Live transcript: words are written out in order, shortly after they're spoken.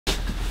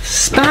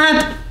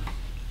Spot!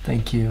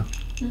 Thank you.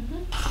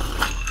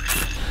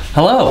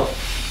 Hello.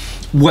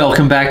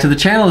 Welcome back to the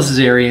channel. This is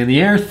Ari in the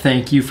Air.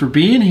 Thank you for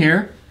being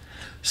here.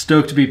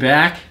 Stoked to be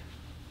back,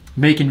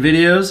 making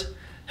videos,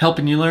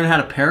 helping you learn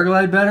how to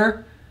paraglide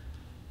better.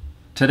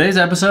 Today's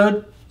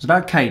episode is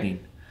about kiting.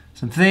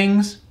 Some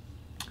things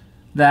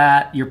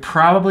that you're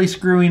probably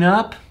screwing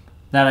up,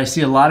 that I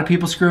see a lot of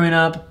people screwing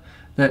up,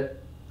 that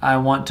I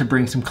want to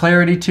bring some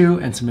clarity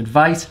to and some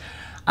advice.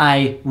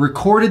 I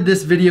recorded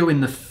this video in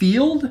the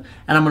field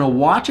and I'm gonna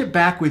watch it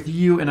back with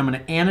you and I'm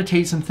gonna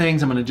annotate some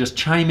things. I'm gonna just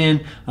chime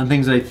in on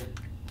things that I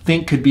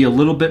think could be a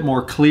little bit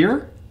more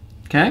clear,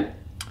 okay?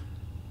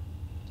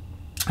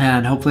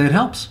 And hopefully it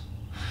helps.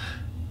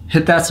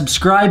 Hit that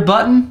subscribe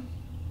button.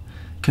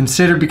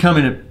 Consider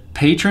becoming a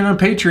patron on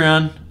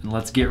Patreon. And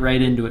let's get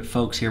right into it,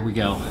 folks. Here we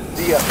go.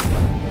 See ya.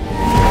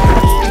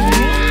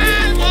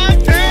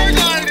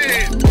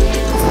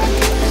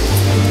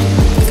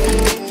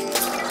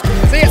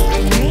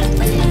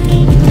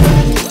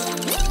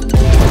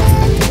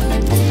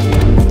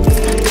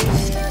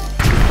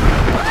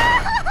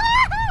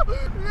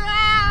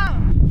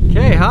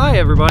 Okay, hi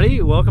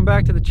everybody. Welcome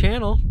back to the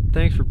channel.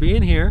 Thanks for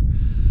being here.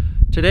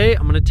 Today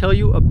I'm going to tell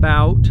you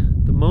about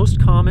the most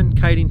common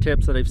kiting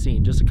tips that I've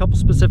seen. Just a couple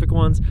specific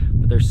ones,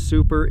 but they're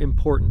super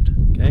important.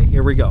 Okay,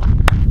 here we go.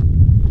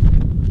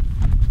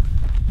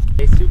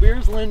 Okay,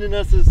 Subir's lending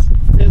us his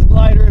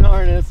glider and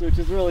harness, which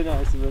is really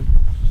nice of him.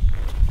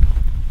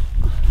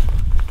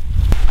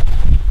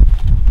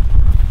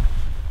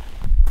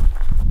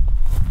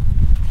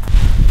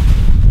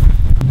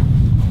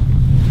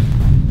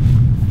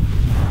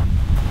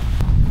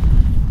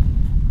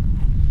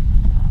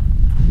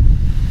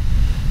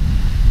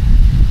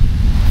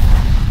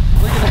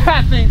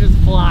 That thing just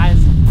flies.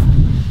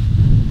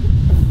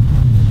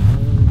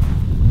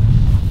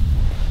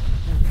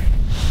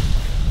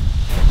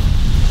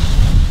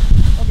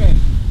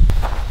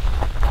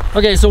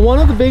 Okay, so one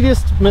of the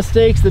biggest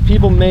mistakes that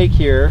people make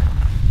here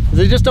is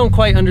they just don't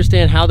quite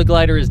understand how the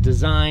glider is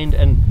designed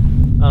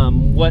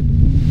and what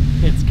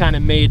it's kind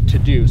of made to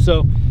do.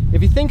 So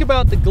if you think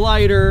about the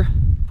glider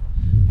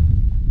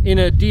in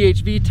a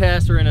DHV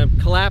test or in a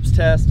collapse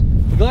test,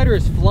 the glider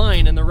is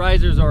flying and the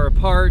risers are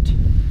apart.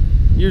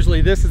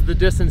 Usually this is the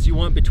distance you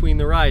want between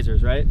the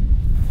risers, right?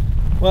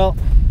 Well,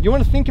 you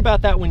want to think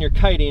about that when you're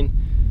kiting,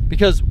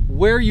 because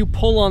where you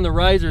pull on the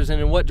risers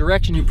and in what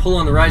direction you pull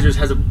on the risers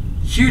has a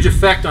huge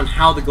effect on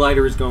how the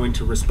glider is going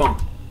to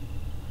respond.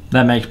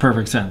 That makes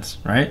perfect sense,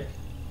 right?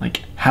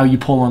 Like how you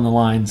pull on the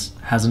lines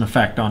has an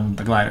effect on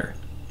the glider.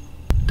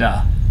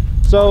 Duh.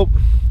 So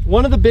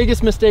one of the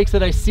biggest mistakes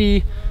that I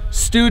see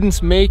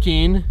students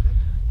making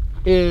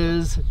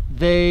is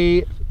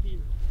they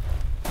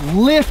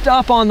lift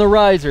up on the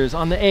risers,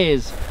 on the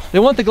A's. They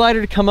want the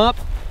glider to come up,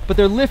 but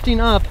they're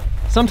lifting up.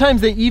 Sometimes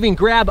they even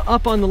grab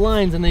up on the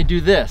lines and they do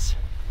this.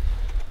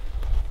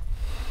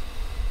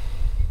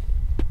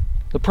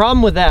 The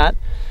problem with that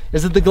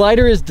is that the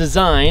glider is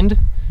designed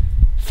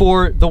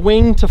for the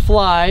wing to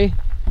fly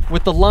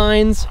with the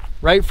lines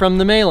right from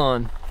the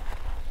mailon.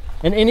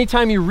 And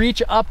anytime you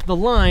reach up the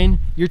line,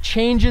 you're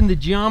changing the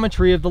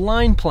geometry of the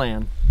line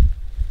plan.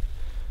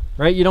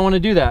 Right? You don't want to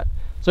do that.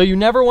 So you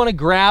never want to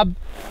grab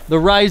the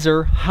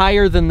riser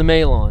higher than the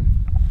mailon,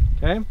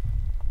 okay?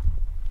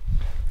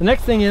 The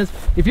next thing is,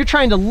 if you're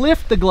trying to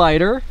lift the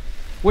glider,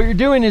 what you're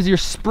doing is you're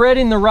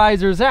spreading the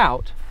risers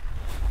out.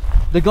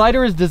 The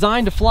glider is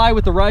designed to fly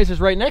with the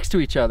risers right next to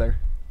each other.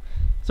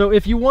 So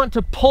if you want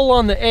to pull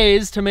on the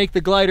A's to make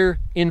the glider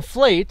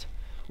inflate,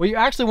 what you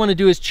actually want to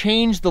do is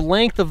change the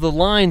length of the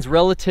lines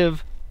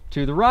relative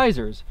to the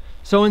risers.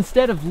 So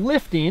instead of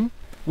lifting,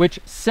 which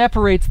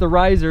separates the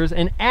risers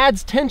and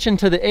adds tension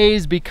to the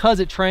A's because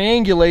it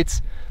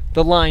triangulates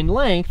the line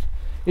length,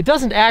 it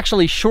doesn't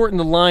actually shorten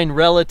the line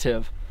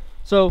relative.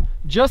 So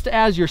just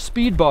as your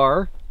speed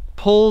bar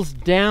pulls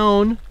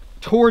down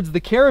towards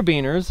the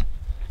carabiners,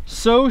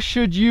 so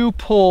should you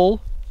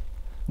pull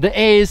the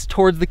A's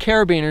towards the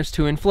carabiners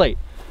to inflate.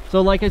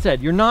 So like I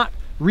said, you're not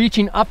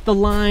reaching up the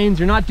lines,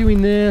 you're not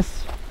doing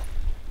this,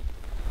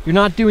 you're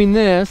not doing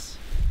this.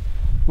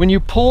 When you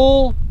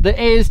pull the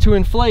A's to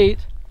inflate,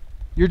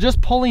 you're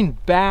just pulling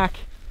back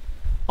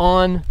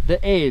on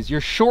the A's. You're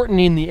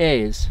shortening the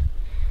A's.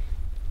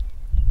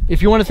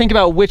 If you want to think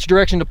about which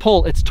direction to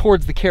pull, it's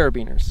towards the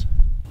carabiners.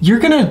 You're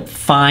gonna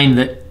find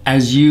that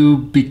as you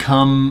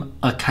become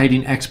a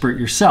kiting expert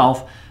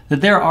yourself, that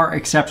there are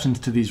exceptions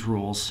to these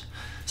rules.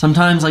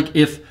 Sometimes, like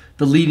if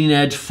the leading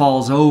edge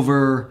falls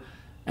over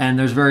and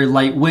there's very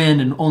light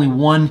wind and only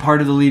one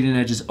part of the leading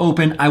edge is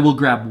open, I will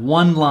grab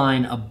one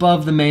line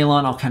above the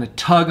mailon, I'll kind of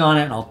tug on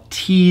it and I'll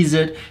tease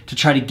it to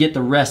try to get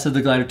the rest of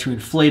the glider to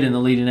inflate and the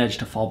leading edge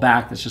to fall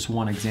back. That's just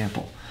one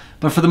example.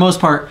 But for the most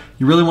part,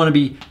 you really want to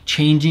be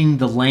changing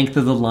the length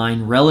of the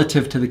line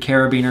relative to the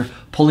carabiner,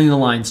 pulling the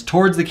lines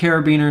towards the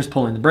carabiners,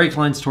 pulling the brake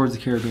lines towards the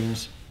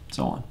carabiners,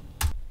 so on.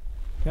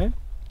 Okay,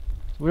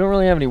 we don't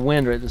really have any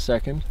wind right this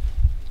second.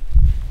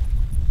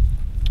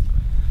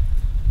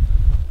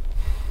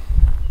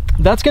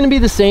 That's going to be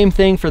the same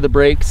thing for the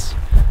brakes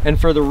and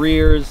for the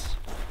rears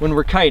when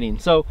we're kiting.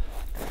 So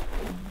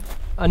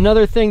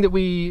another thing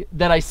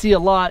that I see a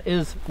lot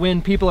is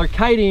when people are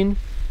kiting,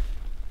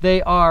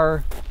 they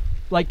are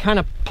like kind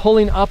of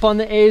pulling up on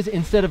the A's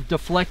instead of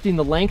deflecting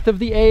the length of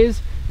the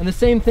A's. And the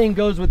same thing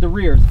goes with the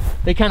rears.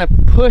 They kind of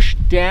push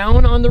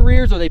down on the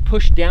rears, or they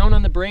push down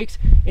on the brakes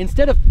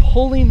instead of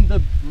pulling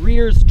the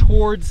rears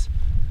towards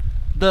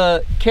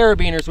the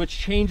carabiners, which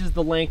changes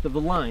the length of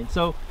the line.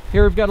 So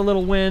here we've got a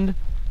little wind.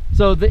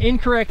 So the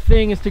incorrect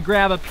thing is to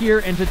grab up here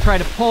and to try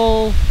to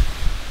pull.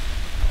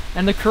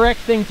 And the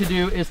correct thing to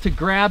do is to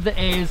grab the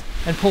A's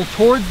and pull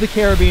towards the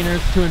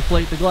carabiners to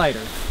inflate the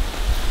glider.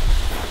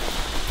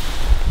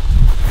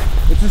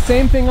 It's the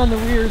same thing on the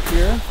rears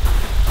here.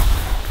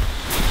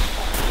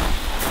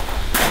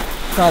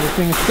 God, this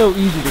thing is so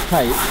easy to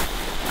kite.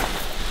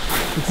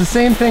 It's the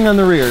same thing on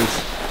the rears.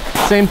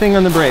 Same thing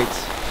on the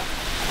brakes.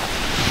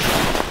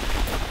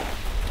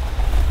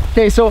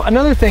 Okay, so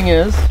another thing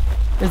is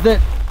that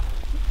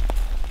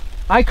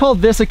I call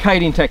this a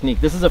kiting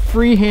technique. This is a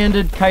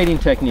free-handed kiting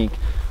technique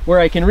where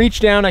I can reach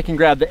down, I can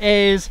grab the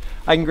A's,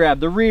 I can grab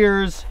the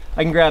rears,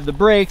 I can grab the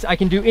brakes, I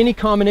can do any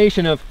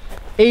combination of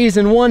A's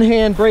in one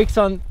hand, brakes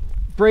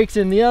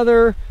in the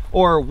other,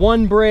 or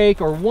one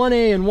brake, or one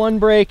A and one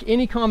brake,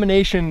 any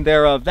combination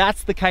thereof.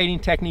 That's the kiting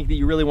technique that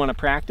you really want to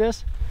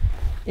practice.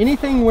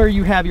 Anything where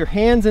you have your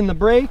hands in the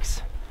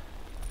brakes,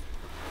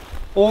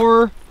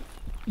 or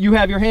you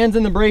have your hands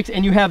in the brakes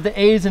and you have the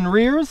A's and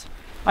rears,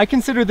 I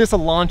consider this a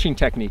launching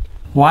technique.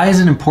 Why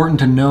is it important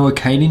to know a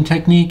kiting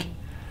technique?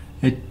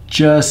 It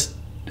just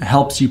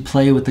helps you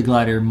play with the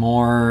glider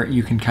more.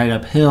 You can kite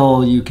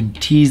uphill, you can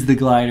tease the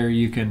glider,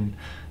 you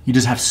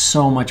just have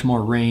so much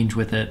more range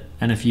with it.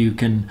 And if you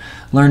can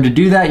learn to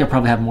do that, you'll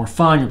probably have more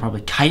fun, you'll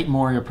probably kite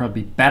more, you'll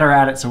probably be better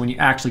at it. So when you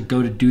actually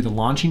go to do the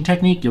launching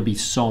technique, you'll be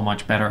so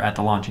much better at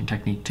the launching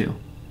technique too.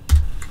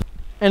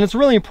 And it's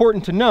really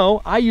important to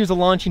know, I use a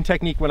launching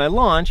technique when I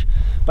launch,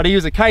 but I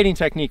use a kiting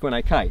technique when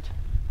I kite.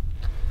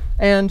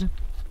 And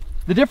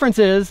the difference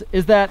is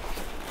that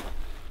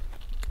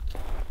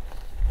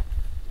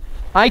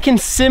I can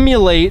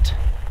simulate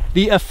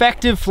the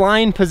effective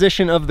flying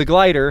position of the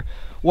glider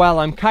while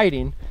I'm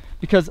kiting,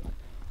 because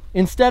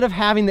instead of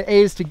having the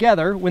A's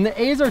together, when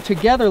the A's are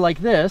together like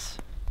this,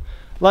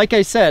 like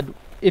I said,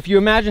 if you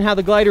imagine how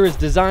the glider is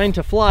designed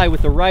to fly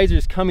with the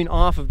risers coming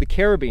off of the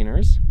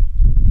carabiners,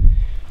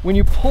 when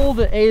you pull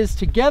the A's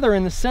together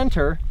in the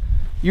center,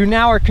 you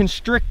now are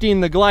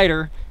constricting the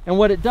glider, and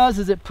what it does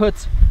is it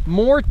puts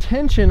more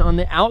tension on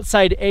the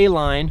outside A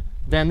line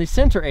than the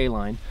center A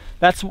line.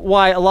 That's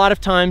why a lot of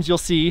times you'll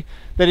see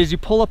that as you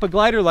pull up a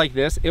glider like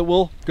this, it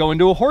will go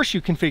into a horseshoe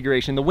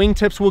configuration. The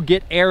wingtips will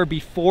get air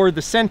before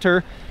the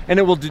center, and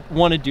it will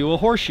want to do a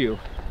horseshoe.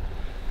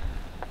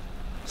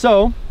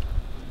 So,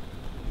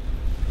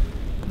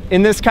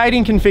 in this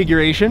kiting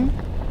configuration,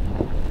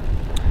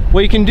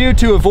 what you can do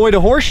to avoid a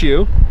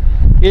horseshoe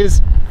is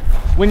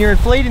when you're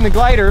inflating the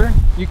glider,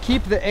 you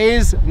keep the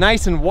A's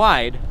nice and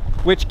wide,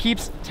 which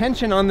keeps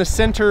tension on the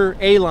center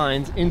A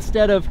lines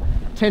instead of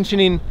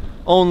tensioning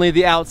only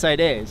the outside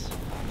A's.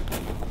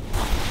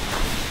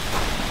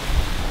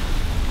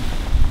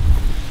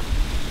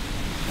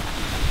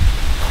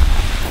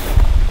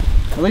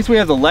 At least we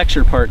have the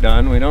lecture part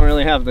done. We don't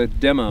really have the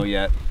demo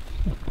yet.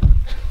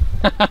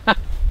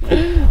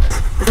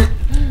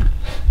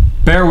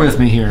 Bear with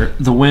me here.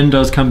 The wind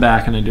does come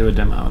back and I do a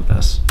demo of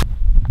this.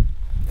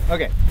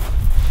 Okay.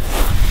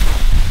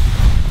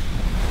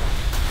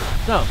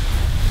 So,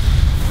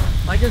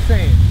 like I was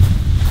saying,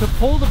 to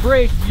pull the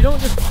brakes, you don't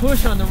just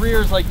push on the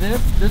rears like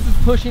this. This is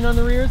pushing on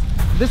the rears.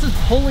 This is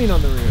pulling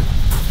on the rears.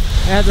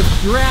 It has a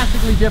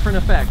drastically different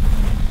effect,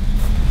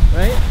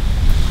 right?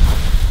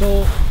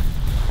 So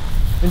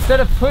instead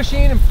of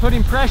pushing and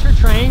putting pressure,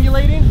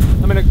 triangulating,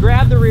 I'm going to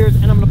grab the rears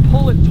and I'm going to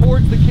pull it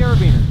towards the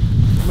carabiner.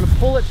 I'm going to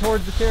pull it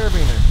towards the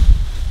carabiner.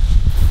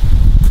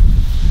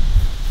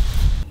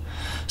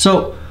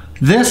 So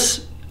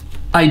this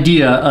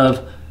idea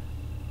of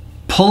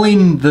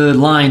pulling the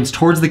lines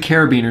towards the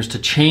carabiners to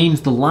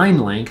change the line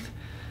length,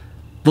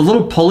 the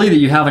little pulley that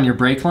you have on your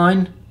brake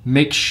line,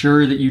 make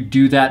sure that you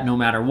do that no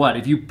matter what.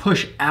 If you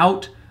push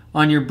out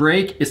on your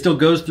brake, it still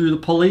goes through the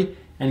pulley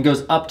and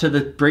goes up to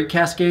the brake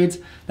cascades.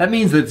 That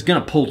means that it's gonna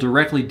pull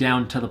directly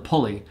down to the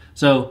pulley.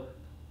 So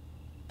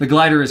the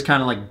glider is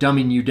kind of like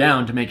dumbing you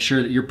down to make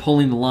sure that you're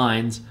pulling the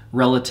lines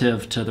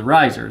relative to the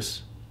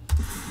risers.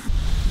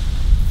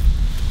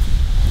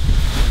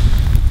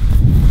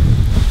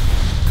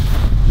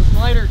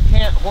 Glider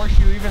can't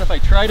horseshoe even if I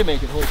try to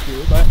make it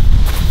horseshoe, but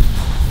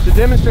to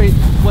demonstrate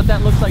what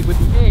that looks like with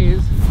the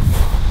A's, this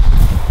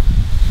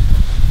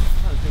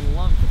thing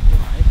loves to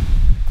fly.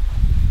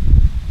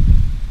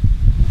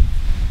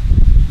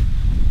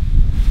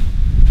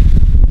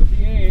 With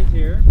the A's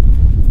here,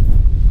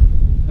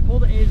 I pull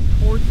the A's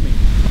towards me.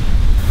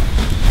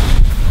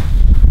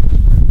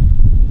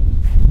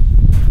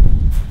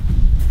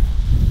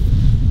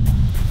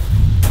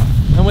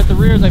 And with the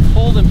rears, I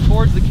pull them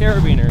towards the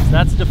carabiners.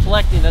 That's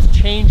deflecting, that's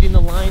changing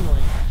the line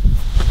length.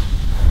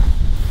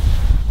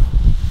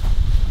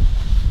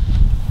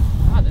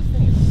 God, this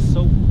thing is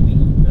so weak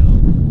though.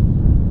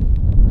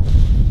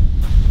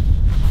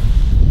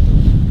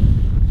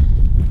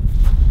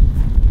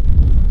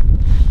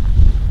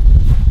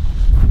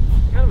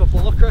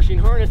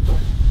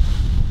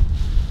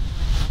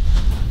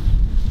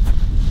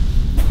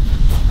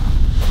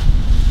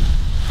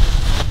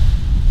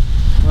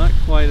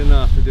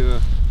 enough to do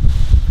a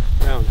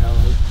round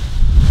hello.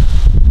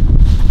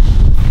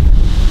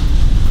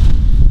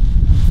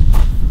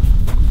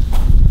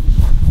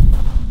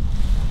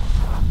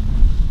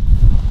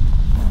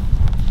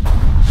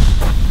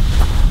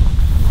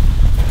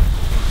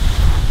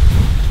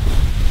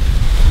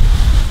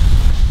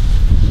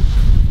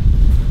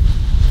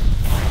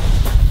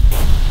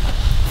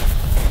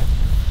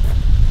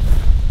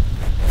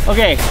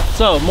 Okay,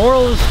 so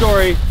moral of the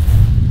story,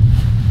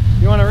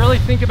 you want to really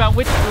think about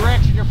which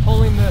direction you're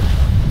pulling the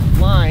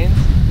lines,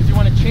 because you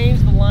want to change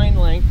the line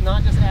length,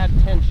 not just add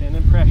tension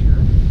and pressure.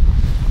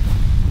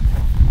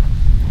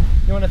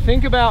 You want to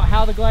think about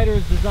how the glider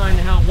is designed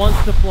and how it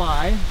wants to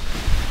fly.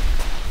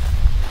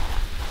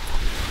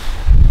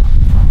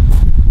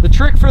 The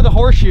trick for the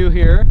horseshoe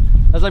here,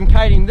 as I'm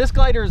kiting, this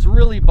glider is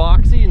really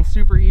boxy and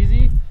super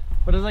easy,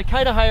 but as I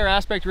kite a higher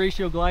aspect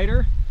ratio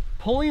glider,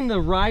 pulling the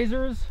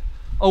risers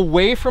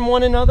away from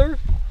one another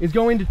is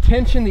going to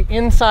tension the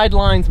inside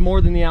lines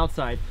more than the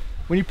outside.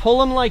 When you pull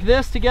them like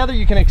this together,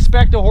 you can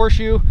expect a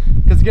horseshoe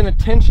because it's going to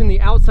tension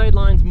the outside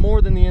lines more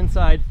than the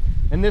inside,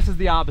 and this is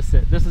the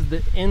opposite. This is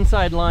the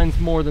inside lines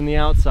more than the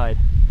outside.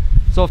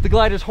 So if the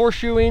glider's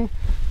horseshoeing,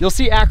 you'll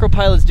see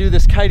acropilots do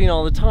this kiting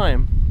all the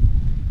time.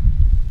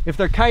 If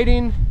they're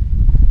kiting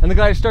and the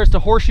glider starts to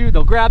horseshoe,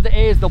 they'll grab the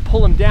A's, they'll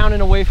pull them down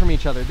and away from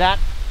each other. That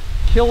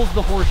kills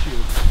the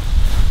horseshoe.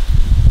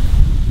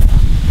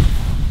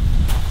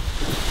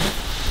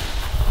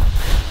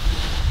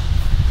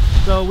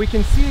 So we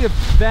can see a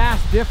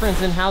vast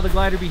difference in how the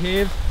glider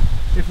behaves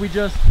if we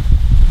just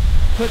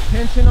put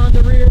tension on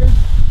the rear.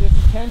 This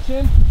is tension,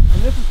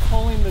 and this is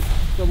pulling the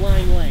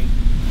line length.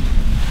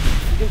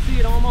 You can see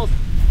it almost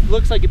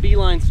looks like a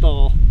beeline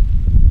stall.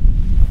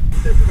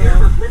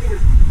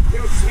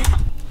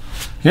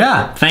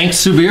 Yeah, thanks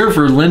Subir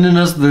for lending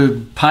us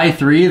the Pi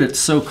 3 that's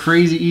so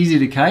crazy easy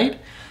to kite.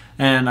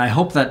 And I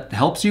hope that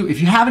helps you. If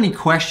you have any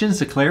questions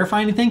to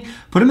clarify anything,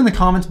 put them in the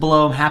comments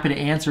below. I'm happy to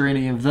answer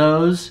any of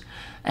those.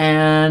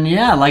 And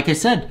yeah, like I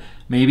said,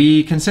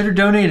 maybe consider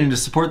donating to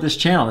support this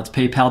channel. It's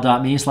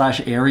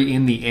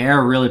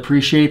paypal.me/airyintheair. Really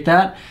appreciate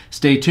that.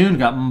 Stay tuned.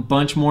 Got a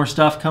bunch more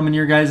stuff coming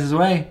your guys'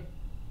 way.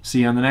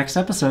 See you on the next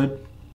episode.